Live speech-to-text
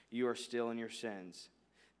you are still in your sins.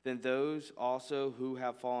 Then those also who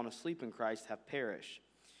have fallen asleep in Christ have perished.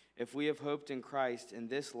 If we have hoped in Christ in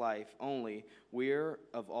this life only, we are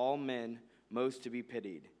of all men most to be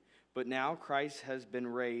pitied. But now Christ has been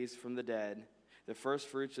raised from the dead, the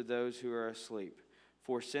firstfruits of those who are asleep.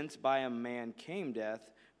 For since by a man came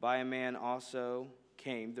death, by a man also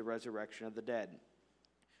came the resurrection of the dead.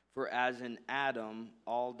 For as in Adam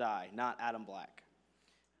all die, not Adam Black,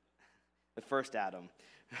 the first Adam.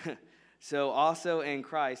 So also in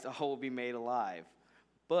Christ all will be made alive,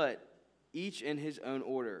 but each in his own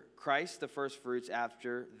order. Christ the firstfruits,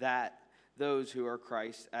 after that those who are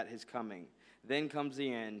Christ at his coming. Then comes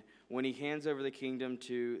the end, when he hands over the kingdom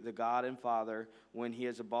to the God and Father, when he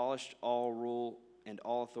has abolished all rule and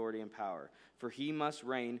all authority and power. For he must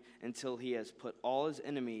reign until he has put all his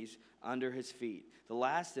enemies under his feet. The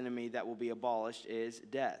last enemy that will be abolished is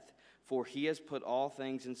death, for he has put all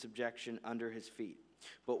things in subjection under his feet.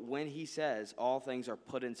 But when he says all things are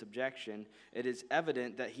put in subjection, it is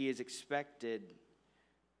evident that he is expected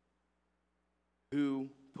who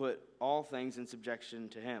put all things in subjection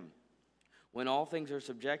to him. When all things are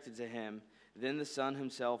subjected to him, then the Son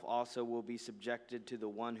himself also will be subjected to the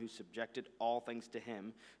one who subjected all things to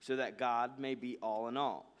him, so that God may be all in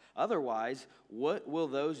all. Otherwise, what will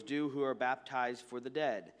those do who are baptized for the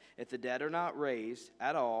dead? If the dead are not raised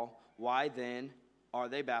at all, why then are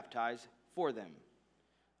they baptized for them?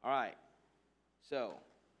 All right, so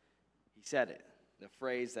he said it, the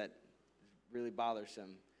phrase that is really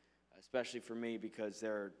bothersome, especially for me because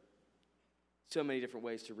there are so many different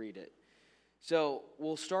ways to read it. So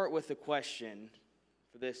we'll start with the question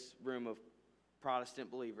for this room of Protestant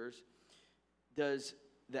believers. Does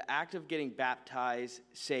the act of getting baptized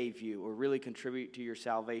save you or really contribute to your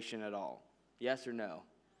salvation at all? Yes or no?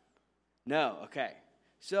 No, okay.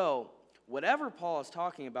 So whatever Paul is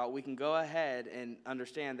talking about, we can go ahead and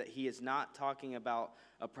understand that he is not talking about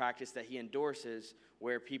a practice that he endorses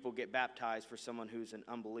where people get baptized for someone who's an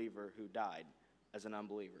unbeliever who died as an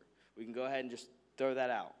unbeliever. We can go ahead and just throw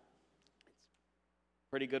that out.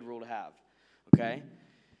 Pretty good rule to have, okay?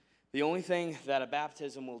 The only thing that a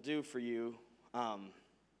baptism will do for you,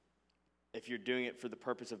 if you're doing it for the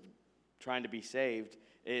purpose of trying to be saved,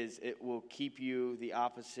 is it will keep you the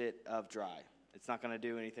opposite of dry. It's not going to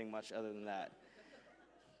do anything much other than that.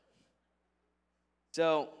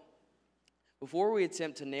 So, before we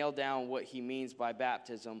attempt to nail down what he means by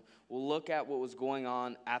baptism, we'll look at what was going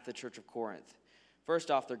on at the church of Corinth.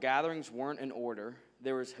 First off, their gatherings weren't in order.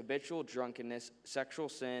 There was habitual drunkenness, sexual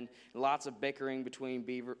sin, and lots of bickering between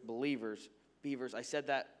believers. I said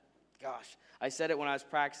that, I said it when I was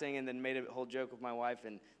practicing and then made a whole joke with my wife,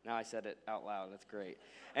 and now I said it out loud. That's great.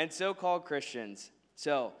 And so-called Christians.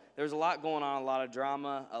 So there's a lot going on, a lot of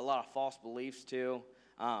drama, a lot of false beliefs too.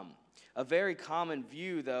 A very common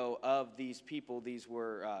view, though, of these people, these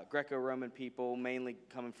were Greco-Roman people, mainly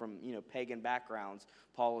coming from pagan backgrounds.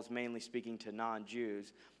 Paul was mainly speaking to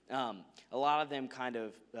non-Jews. A lot of them kind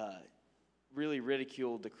of really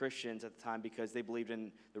ridiculed the Christians at the time because they believed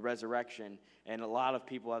in the resurrection. And a lot of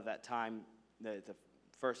people at that time, the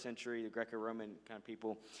first century, the Greco-Roman kind of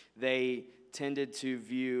people, they tended to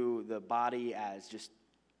view the body as just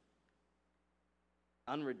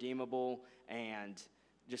unredeemable and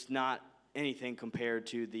just not anything compared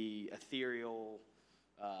to the ethereal,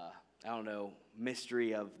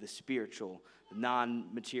 mystery of the spiritual,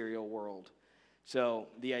 non-material world. So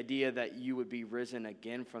the idea that you would be risen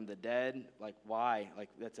again from the dead, like why? Like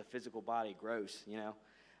that's a physical body, gross,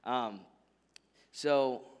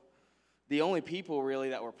 So the only people really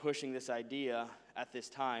that were pushing this idea at this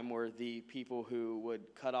time were the people who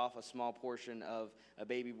would cut off a small portion of a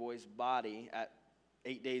baby boy's body at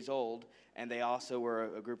 8 days old, and they also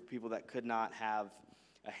were a group of people that could not have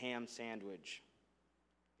a ham sandwich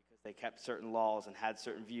because they kept certain laws and had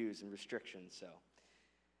certain views and restrictions. So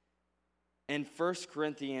in 1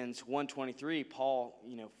 Corinthians 1:23, Paul,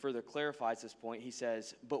 further clarifies this point. He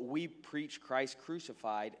says, "But we preach Christ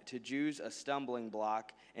crucified, to Jews a stumbling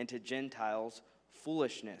block, and to Gentiles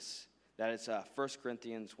foolishness." That is 1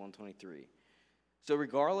 Corinthians 1:23. So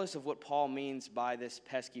regardless of what Paul means by this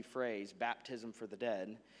pesky phrase, baptism for the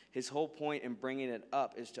dead, his whole point in bringing it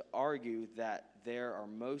up is to argue that there are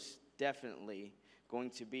most definitely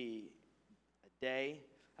going to be a day,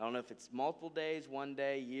 I don't know if it's multiple days, one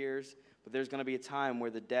day, years, but there's going to be a time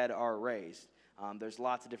where the dead are raised. There's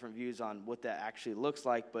lots of different views on what that actually looks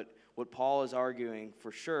like, but what Paul is arguing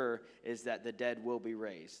for sure is that the dead will be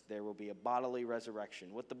raised. There will be a bodily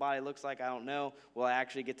resurrection. What the body looks like, I don't know. Will I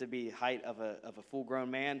actually get to be the height of a full-grown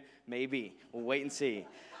man? Maybe. We'll wait and see.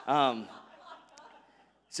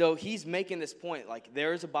 So he's making this point, like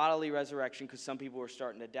there is a bodily resurrection, because some people are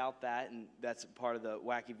starting to doubt that, and that's part of the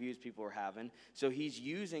wacky views people are having. So he's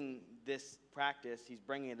using this practice, he's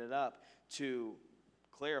bringing it up to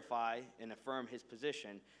clarify and affirm his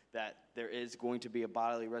position that there is going to be a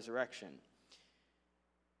bodily resurrection.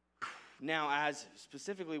 Now, as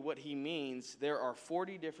specifically what he means, there are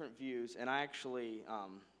 40 different views, and I actually,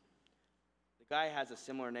 the guy has a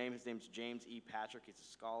similar name. His name's James E. Patrick. He's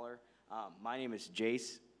a scholar. My name is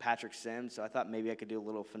Jase Patrick Sims, so I thought maybe I could do a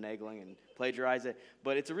little finagling and plagiarize it.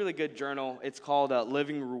 But it's a really good journal. It's called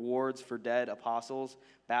Living Rewards for Dead Apostles,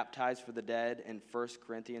 Baptized for the Dead, in 1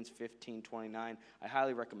 Corinthians 15:29. I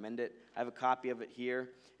highly recommend it. I have a copy of it here.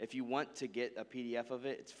 If you want to get a PDF of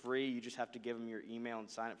it, it's free. You just have to give them your email and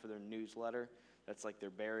sign up for their newsletter. That's like their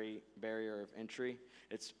barrier of entry.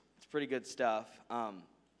 It's pretty good stuff.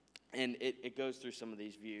 And it goes through some of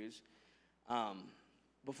these views.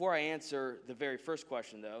 Before I answer the very first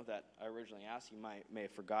question, though, that I originally asked, you may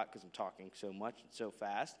have forgot because I'm talking so much and so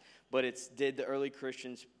fast, but it's, did the early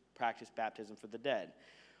Christians practice baptism for the dead?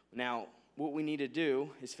 Now, what we need to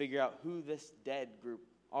do is figure out who this dead group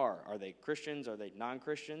are. Are they Christians? Are they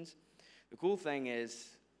non-Christians? The cool thing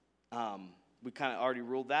is we kind of already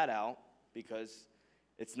ruled that out because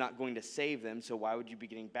it's not going to save them, so why would you be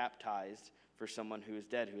getting baptized for someone who is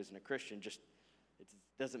dead, who isn't a Christian? Just it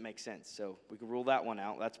doesn't make sense. So we can rule that one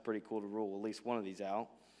out. That's pretty cool to rule at least one of these out.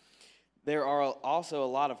 There are also a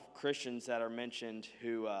lot of Christians that are mentioned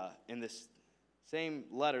who, in this same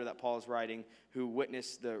letter that Paul is writing, who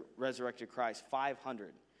witnessed the resurrected Christ,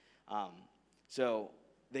 500. So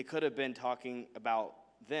they could have been talking about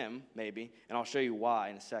them, maybe, and I'll show you why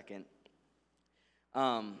in a second.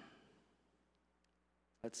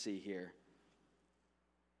 Let's see here.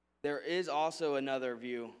 There is also another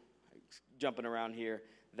view, jumping around here,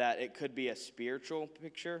 that it could be a spiritual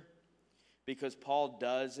picture, because Paul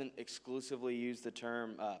doesn't exclusively use the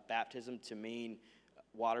term baptism to mean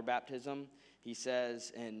water baptism. He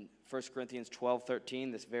says in 1 Corinthians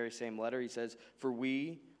 12:13, this very same letter, he says, "For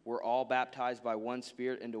we were all baptized by one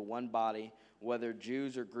Spirit into one body, whether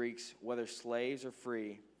Jews or Greeks, whether slaves or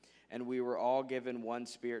free, and we were all given one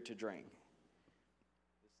Spirit to drink."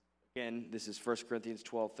 Again, this is 1 Corinthians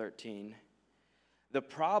 12:13. The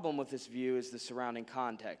problem with this view is the surrounding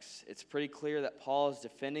context. It's pretty clear that Paul is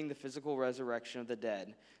defending the physical resurrection of the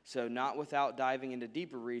dead. So not without diving into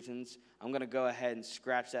deeper reasons, I'm going to go ahead and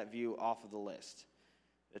scratch that view off of the list.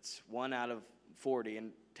 It's 1 out of 40,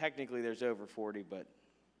 and technically there's over 40, but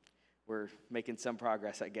we're making some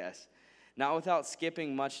progress, I guess. Not without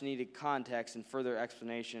skipping much needed context and further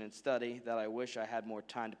explanation and study that I wish I had more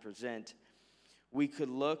time to present, we could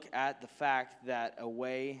look at the fact that a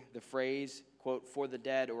way the phrase, quote, "for the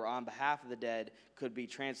dead" or "on behalf of the dead" could be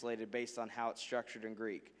translated based on how it's structured in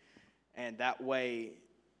Greek. And that way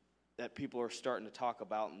that people are starting to talk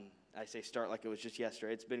about, and I say start like it was just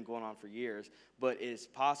yesterday, it's been going on for years, but is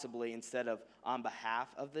possibly, instead of "on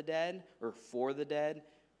behalf of the dead" or "for the dead,"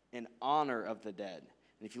 "in honor of the dead."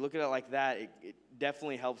 And if you look at it like that, it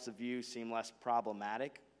definitely helps the view seem less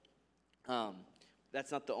problematic. That's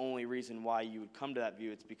not the only reason why you would come to that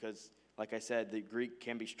view. It's because, like I said, the Greek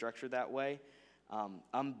can be structured that way.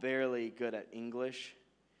 I'm barely good at English,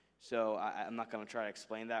 so I'm not going to try to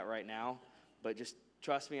explain that right now, but just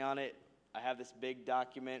trust me on it. I have this big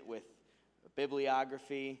document with a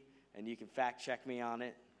bibliography, and you can fact check me on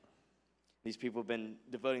it. These people have been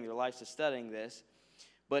devoting their lives to studying this,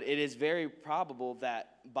 but it is very probable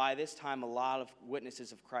that by this time a lot of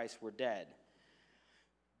witnesses of Christ were dead.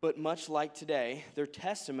 But much like today, their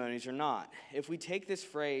testimonies are not. If we take this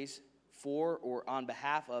phrase "for" or "on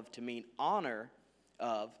behalf of" to mean honor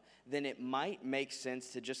of, then it might make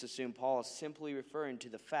sense to just assume Paul is simply referring to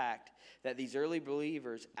the fact that these early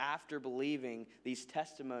believers, after believing these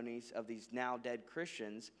testimonies of these now dead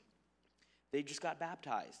Christians, they just got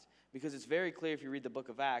baptized. Because it's very clear if you read the book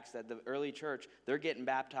of Acts that the early church, they're getting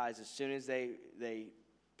baptized as soon as they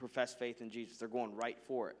profess faith in Jesus. They're going right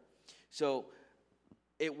for it. So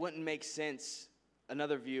it wouldn't make sense.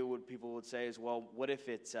 Another view people would say is, well, what if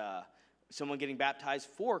it's someone getting baptized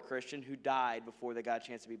for a Christian who died before they got a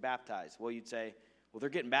chance to be baptized? Well, you'd say, well, they're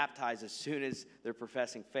getting baptized as soon as they're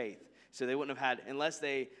professing faith. So they wouldn't have had, unless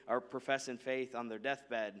they are professing faith on their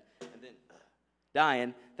deathbed and then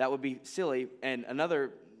dying, that would be silly. And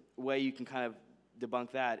another way you can kind of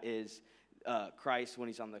debunk that is Christ, when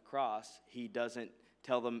he's on the cross, he doesn't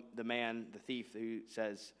tell the man, the thief who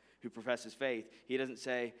professes faith, he doesn't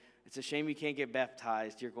say, "It's a shame you can't get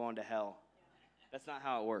baptized, you're going to hell." That's not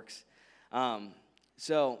how it works.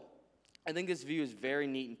 So I think this view is very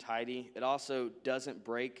neat and tidy. It also doesn't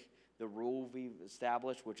break the rule we've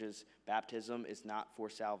established, which is baptism is not for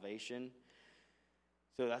salvation.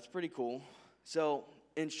 So that's pretty cool. So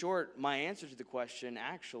in short, my answer to the question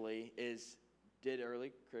actually is, did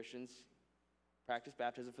early Christians practice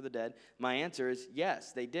baptism for the dead? My answer is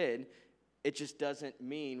yes, they did. It just doesn't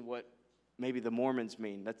mean what maybe the Mormons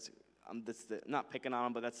mean. That's not picking on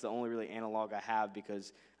them, but that's the only really analog I have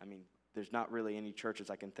because, there's not really any churches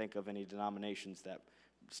I can think of, any denominations that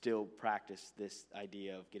still practice this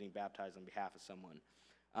idea of getting baptized on behalf of someone.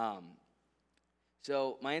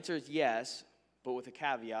 So my answer is yes, but with a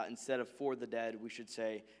caveat. Instead of for the dead, we should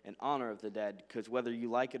say in honor of the dead, because whether you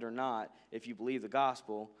like it or not, if you believe the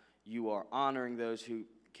gospel, you are honoring those who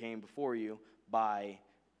came before you by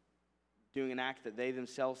doing an act that they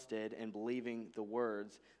themselves did and believing the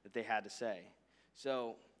words that they had to say.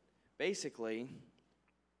 So basically,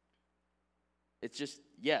 it's just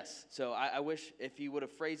yes. So I wish if he would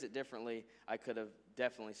have phrased it differently, I could have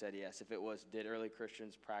definitely said yes. If it was, did early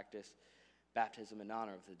Christians practice baptism in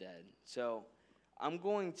honor of the dead? So I'm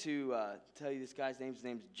going to tell you this guy's name. His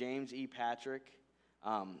name's James E. Patrick.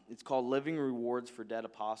 It's called Living Rewards for Dead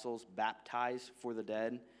Apostles, Baptized for the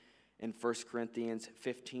Dead in 1 Corinthians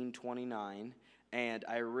 15:29. And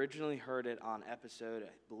I originally heard it on episode, I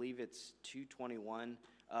believe it's 221,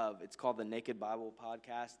 it's called the Naked Bible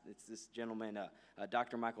Podcast. It's this gentleman,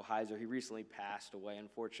 Dr. Michael Heiser. He recently passed away,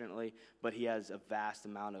 unfortunately, but he has a vast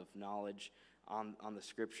amount of knowledge on the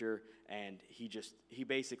scripture, and he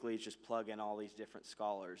basically is just plugging all these different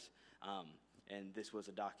scholars. And this was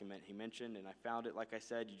a document he mentioned, and I found it. Like I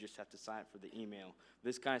said, you just have to sign up for the email.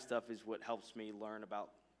 This kind of stuff is what helps me learn about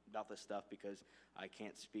this stuff because I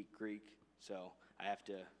can't speak Greek, so I have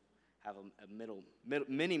to have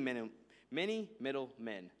many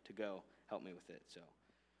middlemen to go help me with it. So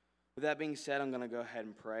with that being said, I'm going to go ahead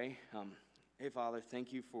and pray. Hey, Father,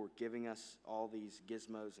 thank you for giving us all these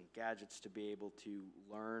gizmos and gadgets to be able to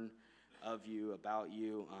learn of you, about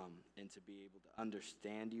you, and to be able to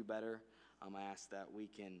understand you better. I ask that we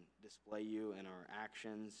can display you in our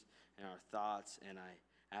actions and our thoughts, and I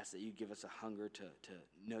ask that you give us a hunger to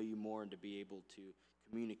know you more and to be able to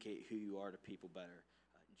communicate who you are to people better.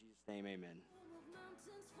 In Jesus' name, amen.